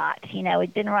a lot.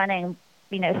 We'd been running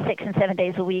 6 and 7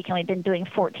 days a week, and we've been doing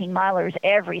 14-milers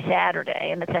every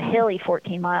Saturday, and it's a hilly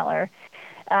 14-miler.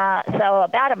 So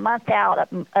about a month out,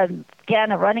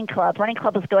 again, a running club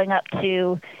was going up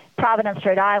to Providence,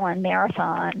 Rhode Island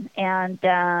Marathon, and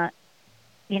I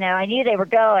knew they were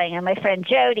going, and my friend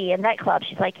Jody in that club,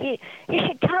 she's like, you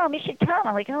should come.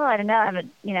 I'm like, oh, I don't know.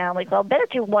 I'm like, well, better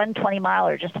do one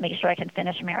 20-miler just to make sure I can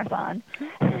finish a marathon.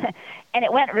 And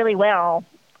it went really well.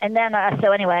 And then,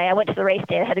 so anyway, I went to the race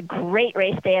day. I had a great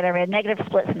race day, and I ran negative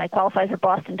splits, and I qualified for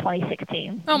Boston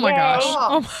 2016. Oh, my Yay. gosh.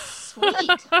 Oh, sweet.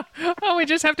 Oh, we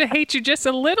just have to hate you just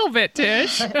a little bit,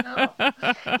 Tish. You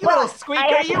little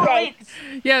squeaker.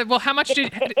 Yeah, well, how much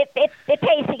did... It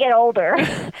pays to get older.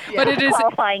 But it is...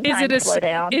 Qualifying time slow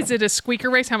down. Is it a squeaker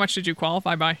race? How much did you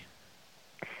qualify by?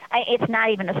 It's not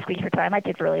even a squeaker time. I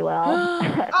did really well.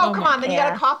 Oh, come on. Then you got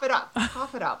Yeah. to cough it up.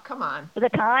 Cough it up. Come on. For the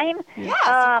time? Yes,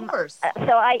 of course.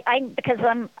 So because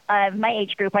I'm my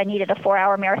age group, I needed a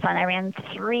 4-hour marathon. I ran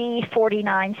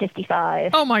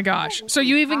 3:49:55. Oh my gosh. So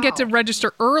you even get to Wow.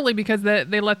 register early because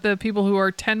they let the people who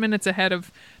are 10 minutes ahead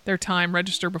of their time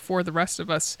register before the rest of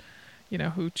us,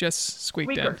 who just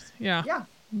squeaked in. Squeakers. Yeah. Yeah.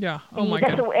 Yeah. Oh my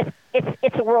god.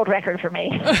 It's a world record for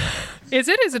me. Is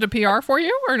it? Is it a PR for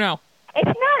you or no?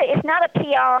 It's not a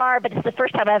PR, but it's the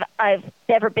first time I've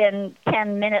ever been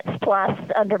 10 minutes plus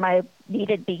under my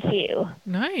needed BQ.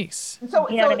 Nice. So,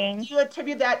 You know what I mean? do you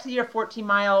attribute that to your 14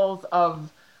 miles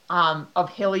of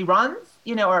hilly runs,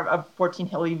 or of 14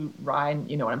 hilly ride,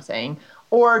 you know what I'm saying?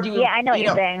 Or do you, Yeah, I know what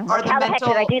you're saying. are Like, how the heck did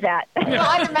I do that?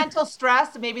 Well, the mental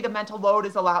stress, maybe the mental load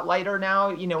is a lot lighter now,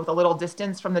 with a little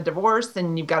distance from the divorce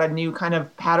and you've got a new kind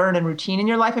of pattern and routine in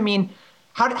your life. I mean,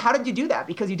 how did you do that?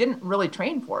 Because you didn't really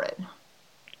train for it.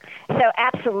 So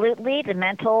absolutely, the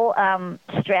mental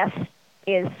stress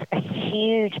is a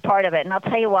huge part of it, and I'll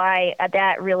tell you why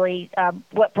that really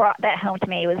what brought that home to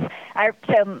me was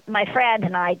so my friend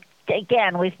and I.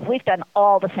 Again, we've done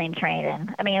all the same training.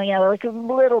 I mean, like a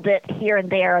little bit here and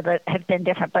there that have been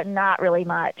different, but not really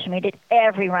much. I mean, we did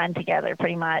every run together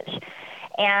pretty much.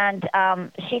 And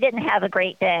she didn't have a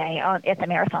great day at the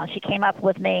marathon. She came up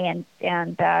with me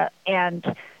and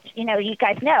you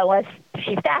guys know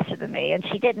she's faster than me, and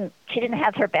she didn't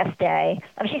have her best day.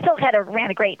 I mean, she still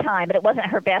ran a great time, but it wasn't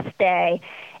her best day.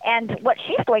 And what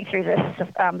she's going through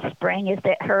this spring is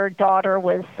that her daughter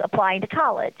was applying to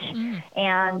college,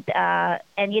 and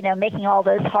making all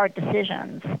those hard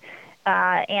decisions.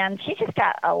 And she just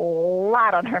got a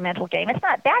lot on her mental game. It's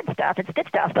not bad stuff; it's good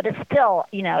stuff, but it's still,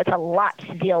 it's a lot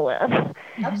to deal with.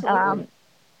 Absolutely.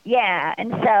 Yeah,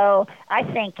 and so I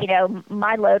think,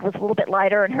 my load was a little bit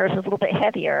lighter and hers was a little bit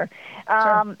heavier.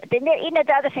 Sure. Then,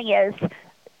 the other thing is,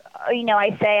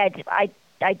 I say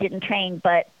I didn't train,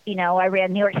 but, I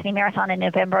ran New York City Marathon in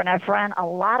November, and I've run a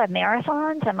lot of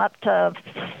marathons. I'm up to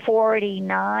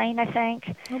 49, I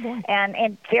think. Oh, boy.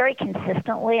 And very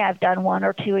consistently, I've done 1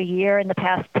 or 2 a year in the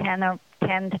past 10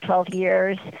 to 12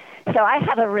 years. So I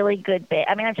have a really good base.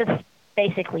 I mean, I'm just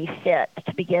basically fit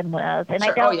to begin with, and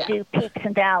Sure. I don't Oh, yeah. do peaks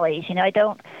and valleys.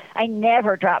 I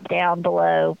never drop down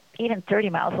below even 30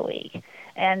 miles a week,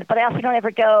 but I also don't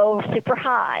ever go super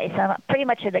high. So I'm pretty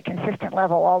much at a consistent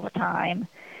level all the time,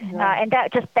 and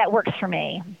that works for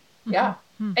me. Yeah.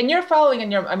 And you're following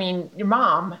in your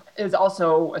mom is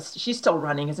also, she's still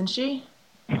running, isn't she?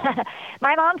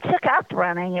 My mom took up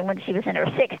running when she was in her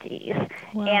 60s,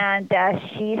 Wow. and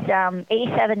she's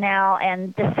 87 now.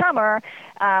 And this summer,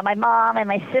 my mom and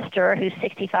my sister, who's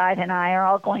 65, and I are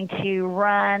all going to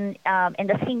run in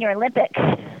the Senior Olympics.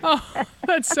 Oh,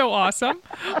 that's so awesome.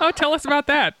 Oh, tell us about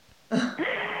that.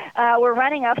 We're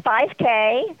running a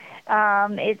 5K.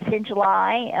 It's in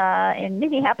July in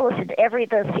Minneapolis.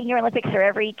 The Senior Olympics are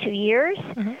every 2 years,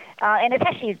 and it's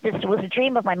actually this was a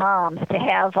dream of my mom's to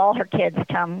have all her kids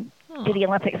come do the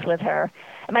Olympics with her.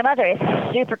 And my mother is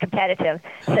super competitive,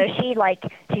 so she's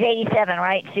 87,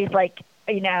 right? She's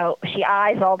she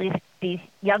eyes all these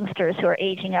youngsters who are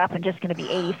aging up and just going to be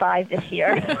 85 this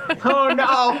year. Oh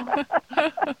no!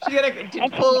 She's gonna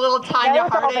pull a little Tanya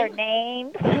knows all their Harding.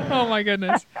 names. Oh my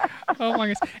goodness. Oh my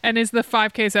goodness. And is the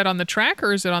 5K, is that on the track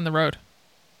or is it on the road?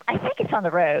 I think it's on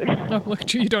the road. Oh, look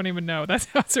at you. You don't even know. That's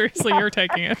how seriously you're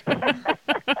taking it.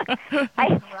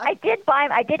 I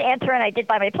did enter and I did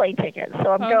buy my plane ticket,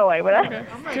 so I'm going. But okay.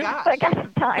 Oh my Good. gosh! I got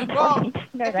some time. Well, to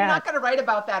know if you're not going to write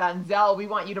about that on Zell, we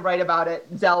want you to write about it.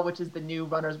 Zell, which is the new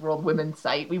Runners World Women's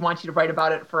site. We want you to write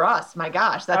about it for us. My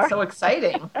gosh, that's so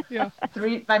exciting. Yeah.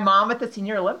 My mom at the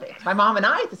Senior Olympics. My mom and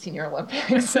I at the Senior Olympics.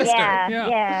 Sister.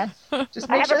 Yeah. Just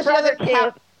I make have sure a she doesn't brother,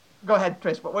 have. Go ahead,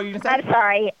 Trish. What were you going to say? I'm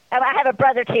sorry. I have a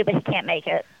brother too, but he can't make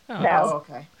it. Oh. So Oh,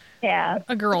 okay. yeah,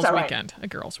 A girls' That's all right. weekend. A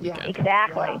girls' Yeah. weekend.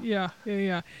 exactly.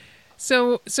 Yeah.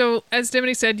 So as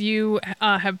Dimity said, you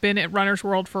have been at Runner's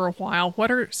World for a while.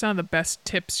 What are some of the best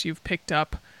tips you've picked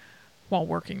up while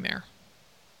working there?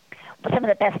 Some of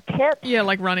the best tips. Yeah,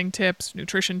 like running tips,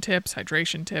 nutrition tips,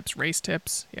 hydration tips, race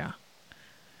tips. Yeah.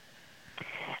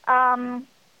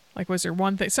 Like, was there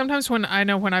one thing? Sometimes when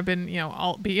I've been,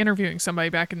 I'll be interviewing somebody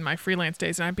back in my freelance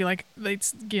days, and I'd be like, they'd,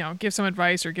 give some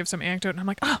advice or give some anecdote, and I'm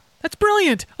like, oh, that's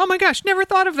brilliant! Oh my gosh, never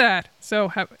thought of that. So,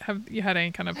 have you had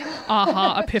any kind of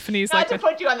aha epiphanies Not like to that?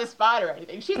 put you on the spot or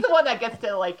anything. She's the one that gets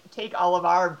to take all of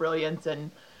our brilliance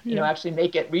and actually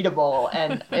make it readable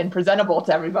and presentable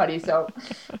to everybody. So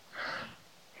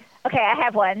Okay, I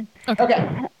have one.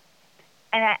 okay.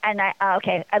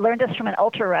 I learned this from an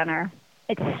ultra runner.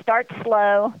 It's start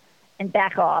slow and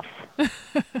back off.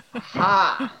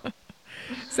 Ah.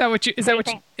 Is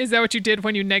that what you did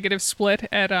when you negative split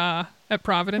at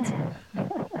Providence?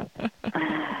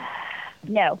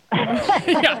 No.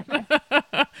 Yeah.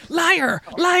 Liar.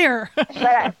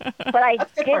 But I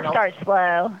did start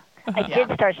slow. I Yeah.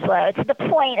 did start slow. To the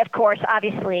point, of course,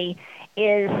 obviously,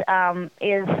 is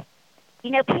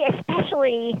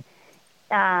especially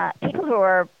people who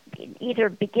are either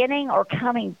beginning or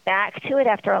coming back to it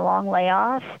after a long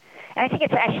layoff. And I think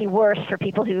it's actually worse for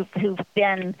people who've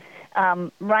been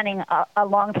running a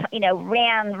long time,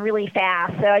 ran really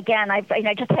fast. So again, I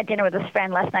just had dinner with this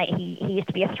friend last night. He used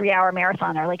to be a 3-hour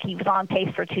marathoner. Like he was on pace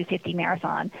for a 2:50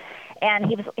 marathon. And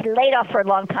he laid off for a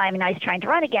long time, and now he's trying to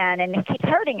run again, and he keeps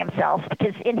hurting himself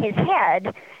because in his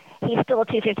head, he's still a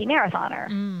 2:50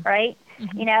 marathoner, right?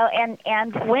 Mm-hmm.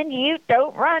 And when you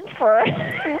don't run for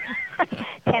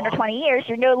 10 or 20 years,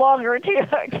 you're no longer a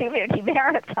 250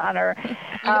 marathoner.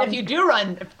 Even if you do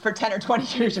run for 10 or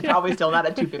 20 years, you're probably still not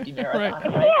a 250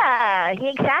 marathoner. Right? Yeah,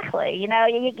 exactly. You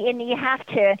have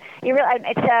to.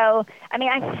 So I mean,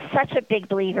 I'm such a big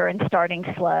believer in starting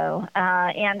slow,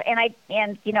 and I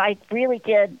really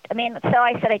did. I mean, so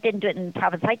I said I didn't do it in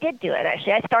Providence. I did do it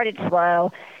actually. I started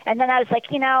slow, and then I was like,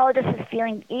 this is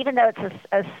feeling. Even though it's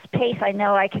a pace I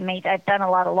know I can make. I've done a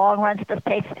lot of long runs at this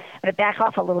pace. I'm going to back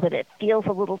off a little bit. It feels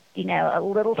a little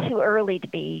too early to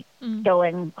be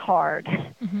going hard.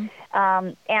 Mm-hmm.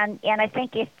 And I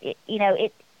think if it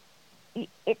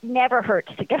never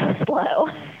hurts to go slow.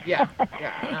 Yeah, no, it's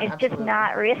absolutely. just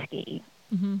not risky.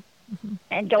 Mm-hmm. Mm-hmm.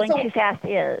 And going too fast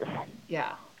is.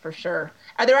 Yeah, for sure.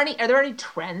 Are there any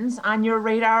trends on your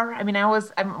radar? I mean,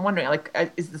 I'm wondering, like,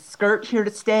 is the skirt here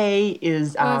to stay? Is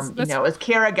is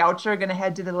Kara Goucher going to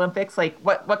head to the Olympics? Like,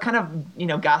 what kind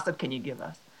of gossip can you give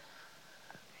us?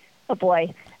 Oh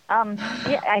boy.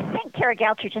 I think Kara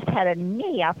Goucher just had a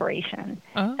knee operation.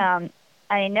 Oh.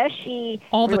 I know she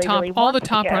all really, the top really all the wants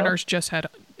top to go. runners just had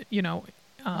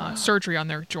surgery on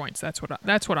their joints. That's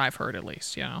what I've heard at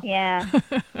least. Yeah.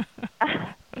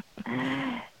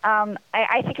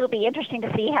 I think it'll be interesting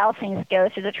to see how things go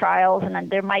through the trials, and then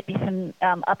there might be some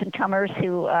up and comers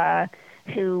who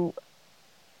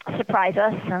surprise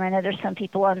us. And I know there's some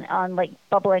people on like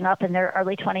bubbling up in their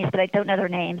early 20s, but I don't know their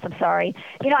names. I'm sorry.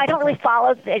 I don't really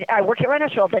follow. I work at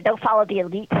Runner's World, but I don't follow the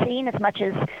elite scene as much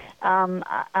as I'm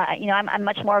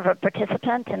much more of a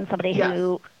participant and somebody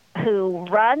who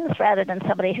runs rather than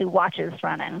somebody who watches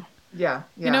running. Yeah.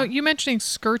 You mentioning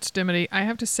skirts, Dimity. I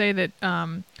have to say that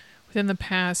within the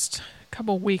past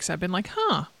couple of weeks, I've been like,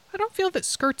 I don't feel that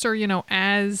skirts are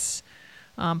as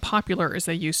popular as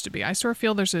they used to be. I sort of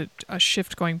feel there's a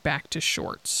shift going back to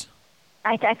shorts.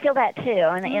 I feel that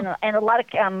too, and a lot of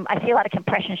I see a lot of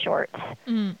compression shorts.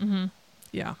 Mm-hmm.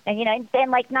 Yeah. And then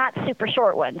like not super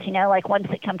short ones, like ones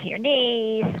that come to your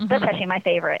knees. Mm-hmm. That's actually my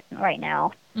favorite right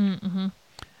now. Mm-hmm.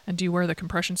 And do you wear the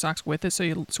compression socks with it so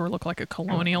you sort of look like a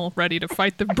colonial ready to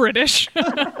fight the British?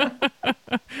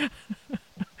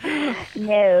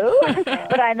 No,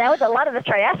 but I know that a lot of the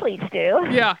triathletes do.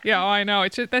 Yeah, I know.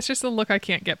 That's just the look I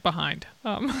can't get behind.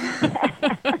 I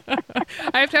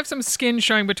have to have some skin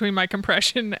showing between my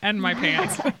compression and my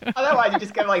pants. Otherwise, you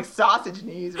just get like sausage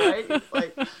knees, right? It's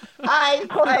like,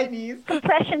 hi knees.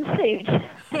 Compression suit.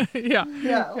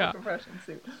 Yeah, compression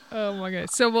suit. Oh my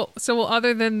God. So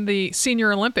other than the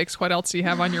Senior Olympics, what else do you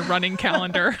have on your running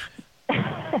calendar?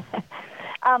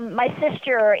 My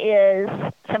sister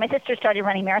started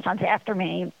running marathons after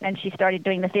me, and she started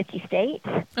doing the 50 states.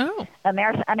 Oh. A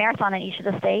marathon in each of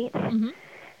the states. Mm-hmm.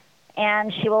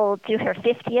 And she will do her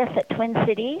 50th at Twin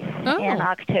Cities in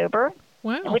October.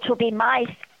 Wow. Which will be so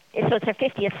it's her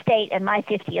 50th state and my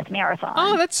 50th marathon.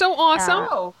 Oh, that's so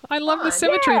awesome. I love the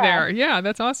symmetry there. Yeah,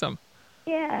 that's awesome.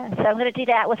 Yeah, so I'm going to do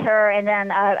that with her, and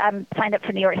then I'm signed up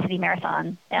for New York City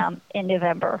Marathon in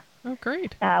November. Oh,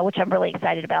 great. Which I'm really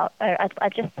excited about. I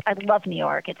love New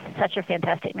York. It's such a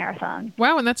fantastic marathon.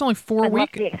 Wow, and that's only 4 weeks. I love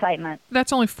the excitement.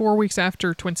 That's only 4 weeks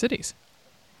after Twin Cities.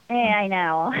 Yeah, I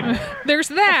know. There's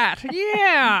that.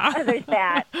 Yeah. There's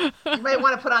that. You might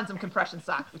want to put on some compression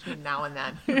socks between now and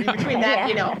then. Between that,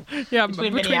 Yeah,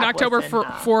 between October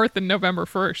 4th and November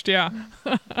 1st, yeah.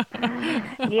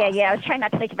 Yeah, I was trying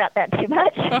not to think about that too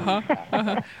much.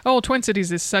 Oh, Twin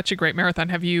Cities is such a great marathon.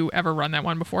 Have you ever run that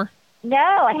one before? No,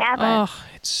 I haven't. Oh,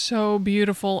 it's so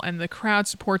beautiful, and the crowd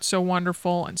support's so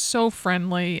wonderful and so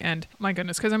friendly, and my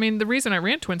goodness, because the reason I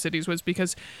ran Twin Cities was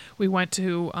because we went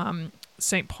to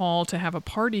St. Paul to have a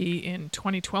party in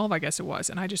 2012, I guess it was,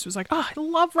 and I just was like, I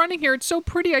love running here. It's so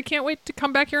pretty. I can't wait to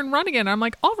come back here and run again. I'm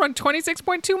like, I'll run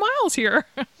 26.2 miles here.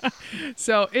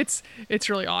 So it's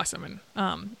really awesome,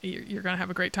 and you're gonna have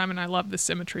a great time, and I love the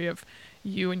symmetry of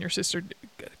you and your sister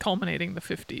culminating the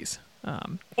 50s.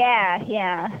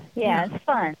 Yeah. It's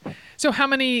fun. So how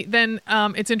many then?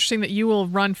 It's interesting that you will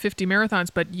run 50 marathons,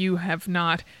 but you have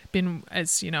not been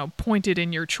as pointed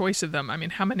in your choice of them. I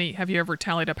mean, how many have you ever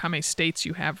tallied up? How many states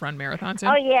you have run marathons in?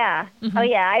 Oh yeah,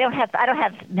 I don't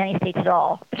have many states at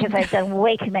all because I've done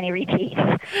way too many repeats.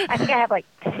 I think I have like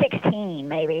 16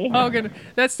 maybe. Oh, good.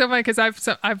 That's so funny because I've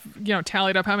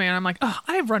tallied up how many, and I'm like, oh,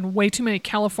 I've run way too many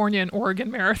California and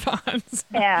Oregon marathons.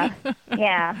 Yeah.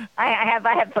 I have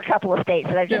a couple of states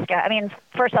that I've just got. I mean,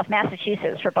 first off,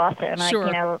 Massachusetts for Boston,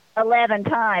 Sure. 11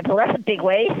 times. Well, that's a big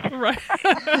waste. Right.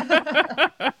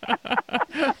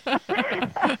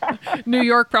 New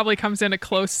York probably comes in a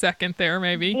close second there,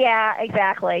 maybe. Yeah,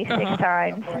 exactly. 6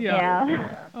 times.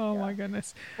 Yeah. Oh my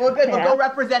goodness. Well, good. Well, go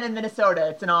represent in Minnesota.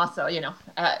 It's an awesome,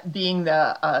 being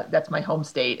that's my home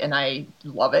state, and I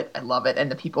love it.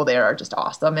 And the people there are just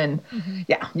awesome. And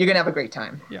you're gonna have a great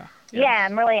time. Yeah. Yeah,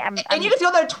 I'm and you get to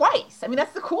go there twice. I mean,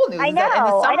 that's the cool news. I know. In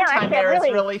the summertime Actually, there is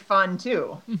really fun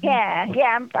too. Yeah.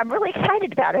 I'm really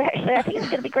excited about it. Actually, I think it's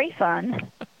going to be great fun.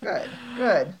 Good.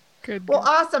 Well,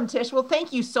 awesome, Tish. Well,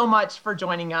 thank you so much for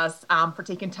joining us, for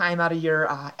taking time out of your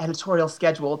editorial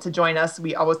schedule to join us.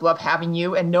 We always love having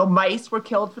you, and no mice were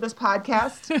killed for this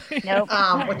podcast.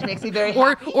 Nope. Which makes me very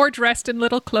happy. Or dressed in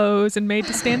little clothes and made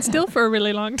to stand still for a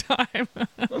really long time.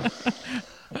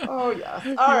 Oh, yes.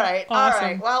 All right. Awesome. All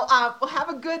right. Well, we'll have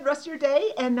a good rest of your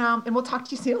day, and we'll talk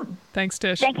to you soon. Thanks,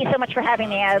 Tish. Thank you so much for having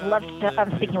me. I love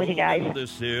speaking with you guys.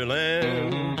 This here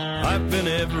land. I've been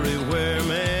everywhere,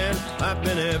 man. I've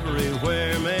been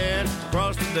everywhere, man.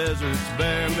 Across the deserts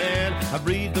bare, man. I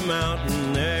breathe the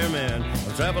mountain air, man.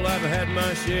 Of travel I've had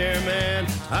my share, man.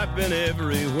 I've been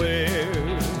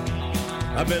everywhere.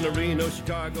 I've been to Reno,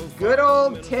 Chicago. Good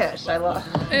old Tish. I love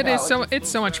it. It's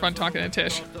so much fun talking to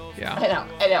Tish. Yeah. I know.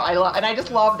 I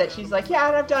just love that she's like, yeah,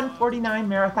 I've done 49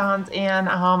 marathons, and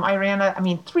I ran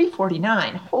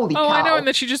 349. Holy cow. Oh, I know, and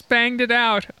that she just banged it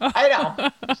out. I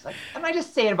know. She's like, and I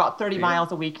just say it about 30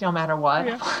 miles a week, no matter what.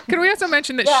 Yeah. Can we also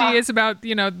mention that she is about,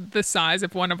 the size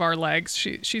of one of our legs?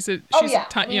 She's a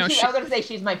tiny, I was going to say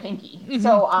she's my pinky. Mm-hmm.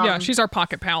 So she's our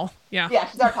pocket pal. Yeah. Yeah,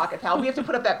 she's our pocket pal. We have to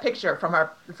put up that picture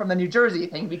from the New Jersey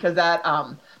thing because that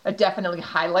definitely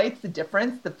highlights the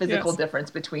difference, the physical difference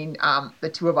between the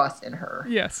two of us and her.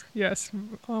 Yes.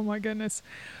 Oh my goodness.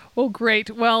 Well, great.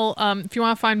 Well, if you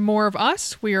want to find more of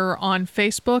us, we are on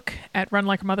Facebook at Run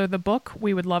Like a Mother the Book.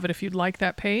 We would love it if you'd like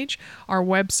that page. Our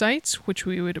websites, which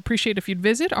we would appreciate if you'd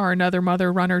visit, are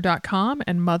anothermotherrunner.com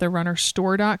and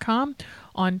motherrunnerstore.com.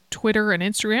 On Twitter and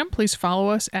Instagram, please follow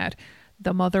us at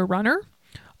The Mother Runner.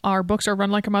 Our books are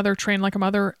Run Like a Mother, Train Like a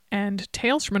Mother, and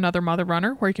Tales from Another Mother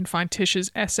Runner, where you can find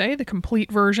Tish's essay, the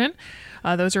complete version.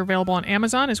 Those are available on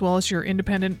Amazon as well as your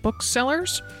independent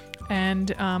booksellers.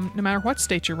 And no matter what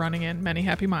state you're running in, many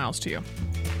happy miles to you.